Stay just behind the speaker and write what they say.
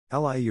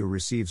LIU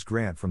receives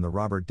grant from the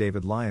Robert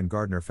David Lyon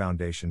Gardner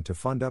Foundation to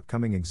fund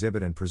upcoming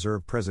exhibit and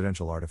preserve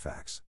presidential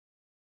artifacts.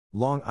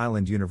 Long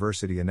Island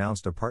University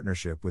announced a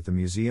partnership with the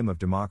Museum of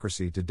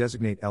Democracy to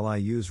designate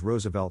LIU's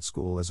Roosevelt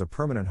School as a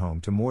permanent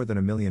home to more than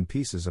 1 million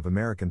pieces of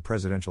American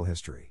presidential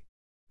history.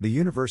 The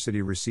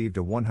university received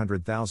a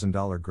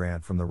 $100,000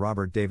 grant from the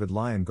Robert David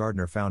Lyon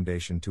Gardner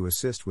Foundation to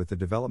assist with the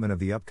development of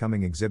the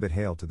upcoming exhibit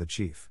Hail to the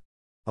Chief.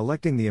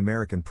 Electing the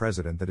American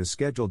President that is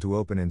scheduled to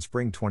open in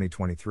spring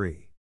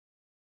 2023.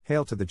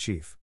 Hail to the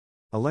Chief.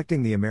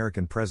 Electing the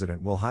American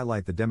President will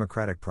highlight the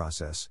democratic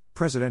process,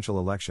 presidential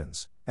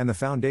elections, and the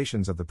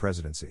foundations of the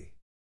presidency.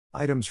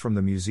 Items from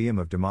the Museum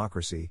of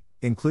Democracy,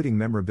 including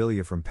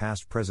memorabilia from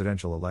past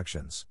presidential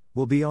elections,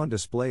 will be on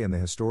display in the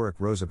historic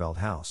Roosevelt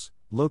House,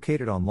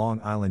 located on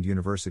Long Island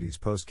University's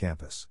Post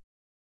Campus.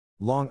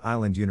 Long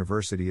Island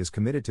University is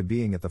committed to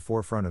being at the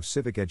forefront of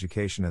civic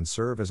education and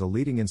serve as a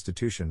leading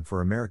institution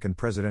for American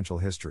presidential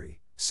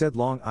history, said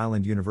Long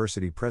Island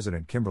University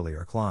President Kimberly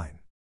R. Klein.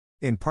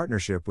 In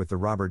partnership with the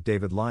Robert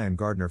David Lyon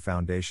Gardner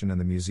Foundation and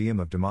the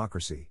Museum of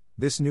Democracy,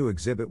 this new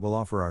exhibit will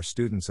offer our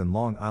students and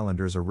Long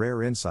Islanders a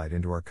rare insight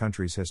into our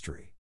country's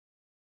history.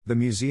 The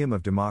Museum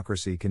of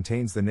Democracy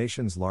contains the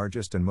nation's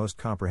largest and most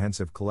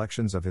comprehensive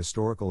collections of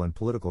historical and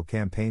political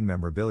campaign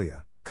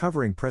memorabilia,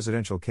 covering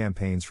presidential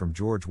campaigns from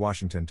George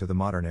Washington to the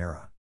modern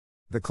era.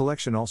 The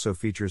collection also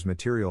features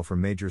material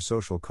from major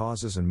social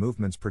causes and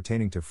movements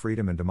pertaining to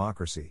freedom and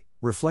democracy,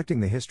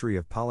 reflecting the history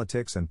of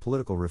politics and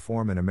political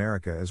reform in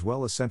America as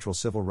well as central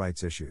civil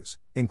rights issues,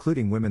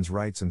 including women's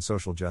rights and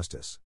social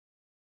justice.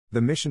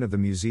 The mission of the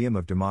Museum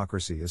of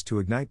Democracy is to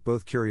ignite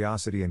both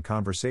curiosity and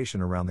conversation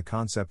around the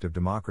concept of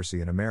democracy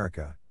in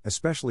America,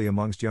 especially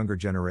amongst younger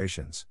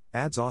generations,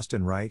 adds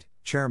Austin Wright,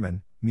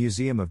 Chairman,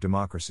 Museum of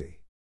Democracy.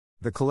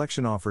 The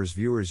collection offers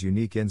viewers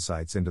unique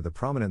insights into the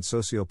prominent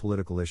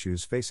socio-political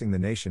issues facing the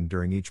nation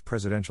during each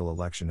presidential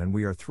election, and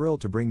we are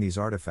thrilled to bring these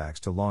artifacts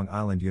to Long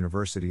Island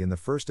University in the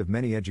first of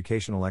many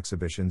educational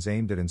exhibitions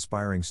aimed at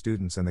inspiring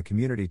students and the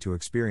community to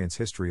experience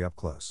history up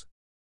close.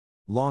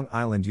 Long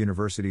Island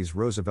University's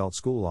Roosevelt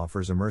School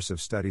offers immersive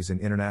studies in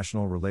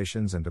international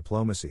relations and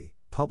diplomacy,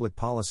 public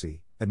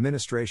policy,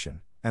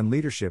 administration, and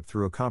leadership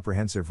through a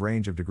comprehensive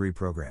range of degree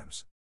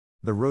programs.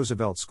 The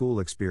Roosevelt School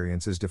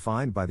experience is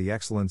defined by the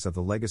excellence of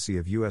the legacy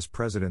of U.S.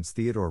 Presidents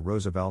Theodore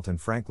Roosevelt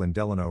and Franklin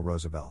Delano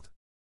Roosevelt.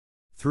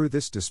 Through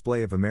this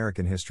display of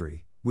American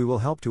history, we will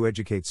help to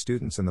educate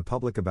students and the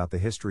public about the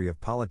history of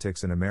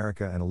politics in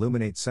America and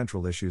illuminate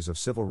central issues of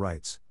civil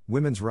rights,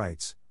 women's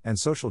rights, and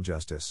social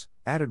justice,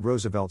 added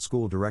Roosevelt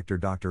School Director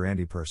Dr.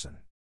 Andy Person.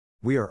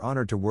 We are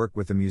honored to work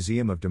with the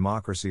Museum of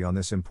Democracy on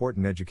this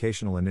important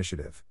educational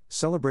initiative,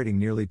 celebrating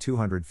nearly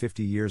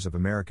 250 years of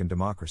American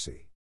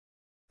democracy.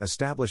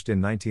 Established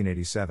in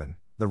 1987,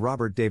 the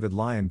Robert David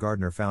Lyon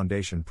Gardner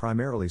Foundation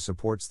primarily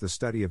supports the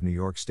study of New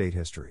York State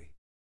history.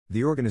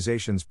 The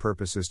organization's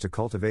purpose is to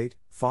cultivate,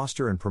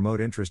 foster and promote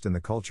interest in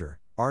the culture,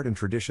 art and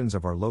traditions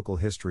of our local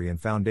history,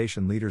 and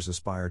foundation leaders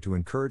aspire to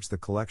encourage the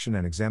collection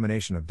and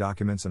examination of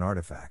documents and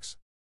artifacts.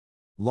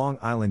 Long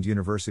Island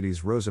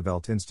University's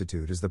Roosevelt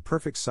Institute is the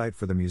perfect site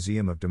for the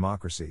Museum of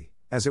Democracy,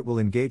 as it will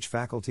engage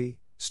faculty,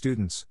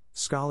 students,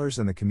 scholars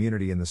and the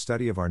community in the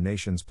study of our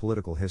nation's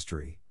political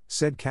history,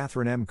 said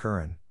Catherine M.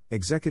 Curran,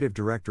 Executive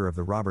Director of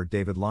the Robert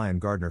David Lyon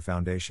Gardner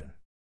Foundation.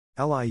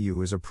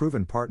 LIU is a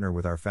proven partner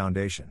with our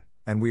foundation,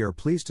 and we are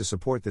pleased to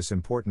support this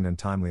important and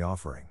timely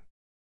offering.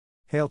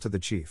 Hail to the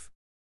Chief.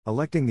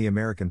 Electing the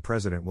American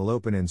President will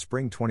open in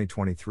spring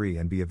 2023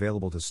 and be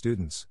available to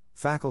students,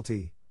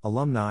 faculty,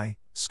 alumni,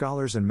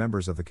 scholars and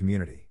members of the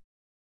community.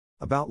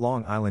 About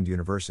Long Island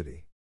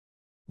University.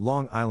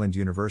 Long Island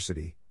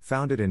University,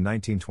 founded in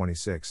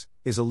 1926,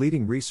 is a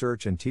leading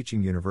research and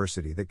teaching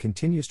university that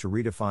continues to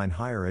redefine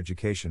higher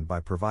education by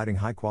providing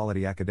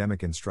high-quality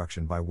academic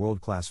instruction by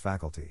world-class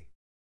faculty.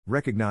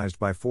 Recognized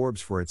by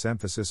Forbes for its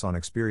emphasis on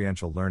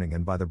experiential learning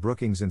and by the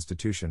Brookings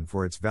Institution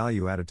for its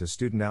value added to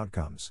student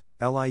outcomes,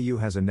 LIU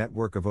has a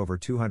network of over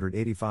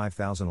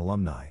 285,000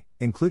 alumni,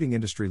 including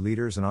industry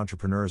leaders and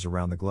entrepreneurs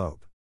around the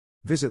globe.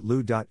 Visit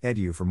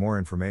lu.edu for more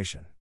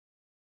information.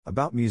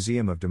 About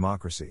Museum of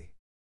Democracy.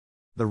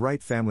 The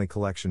Wright Family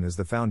Collection is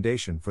the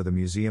foundation for the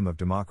Museum of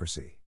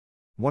Democracy.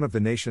 One of the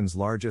nation's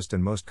largest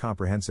and most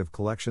comprehensive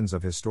collections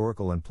of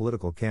historical and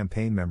political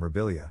campaign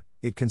memorabilia,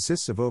 it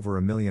consists of over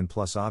 1 million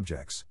plus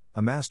objects,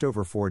 amassed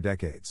over 4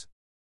 decades.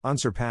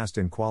 Unsurpassed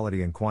in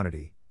quality and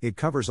quantity, it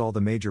covers all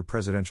the major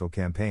presidential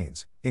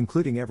campaigns,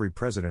 including every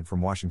president from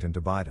Washington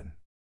to Biden.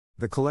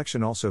 The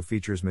collection also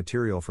features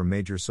material from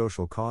major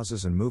social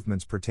causes and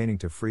movements pertaining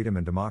to freedom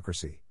and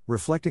democracy,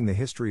 reflecting the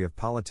history of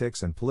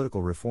politics and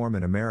political reform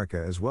in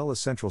America as well as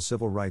central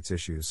civil rights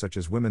issues such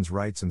as women's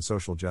rights and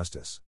social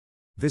justice.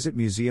 Visit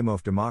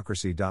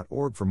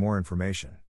museumofdemocracy.org for more information.